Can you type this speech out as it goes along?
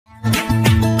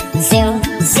Zoom,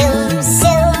 zoom,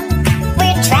 zoom,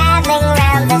 we're traveling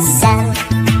around the sun.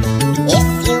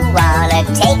 If you wanna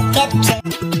take a trip.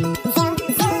 Zoom,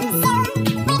 zoom, zoom,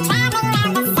 we're traveling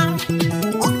around the sun.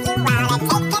 If you wanna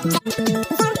take a trip.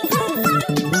 Zoom, zoom,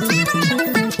 zoom, we're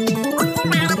traveling around the sun. If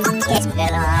you wanna take a trip. It's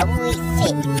been all we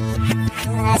fit.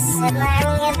 That's a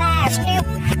long and last trip.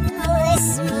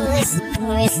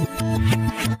 Listen.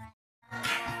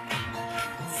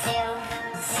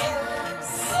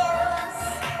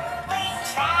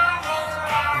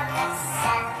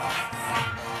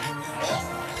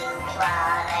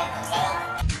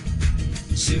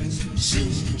 Zoom,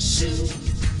 zoom, zoom,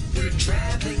 we're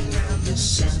traveling around the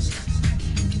sun.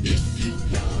 If you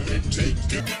wanna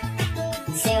take it.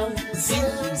 Zoom,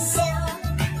 zoom, zoom,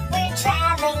 we're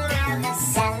traveling around the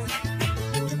sun.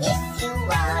 If you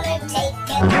wanna take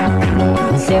it.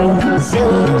 Zoom,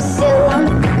 zoom,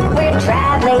 zoom, we're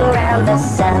traveling around the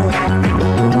sun.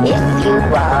 If you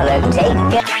wanna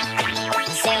take it.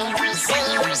 Zoom,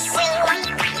 zoom,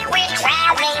 zoom, we're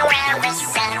traveling around the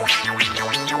sun.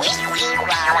 If you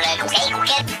wanna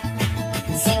take it.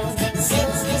 Zoom,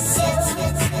 zoom, zoom,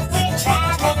 we're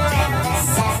traveling around the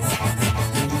sun.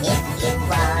 If you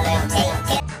wanna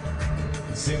take it.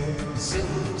 Zoom,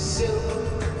 zoom, zoom,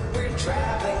 we're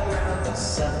traveling around the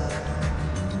sun.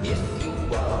 If you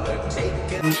wanna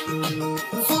take it.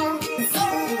 Zoom,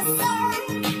 zoom, zoom,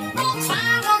 we're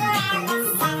traveling around the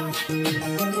sun. If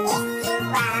you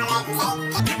wanna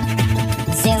take it.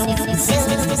 Zoom,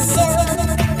 zoom,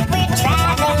 zoom, we're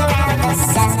traveling around the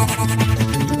sun.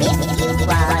 If you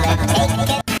wanna take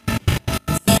it.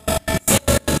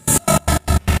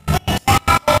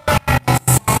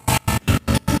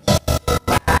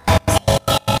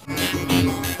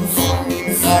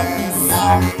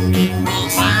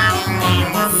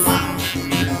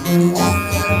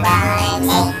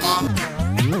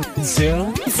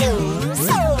 Zoom, zoom,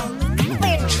 zoom,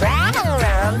 we're traveling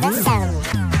around the sun.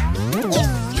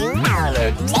 If you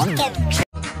wanna take it.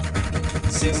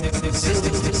 Zoom,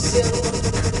 zoom, zoom.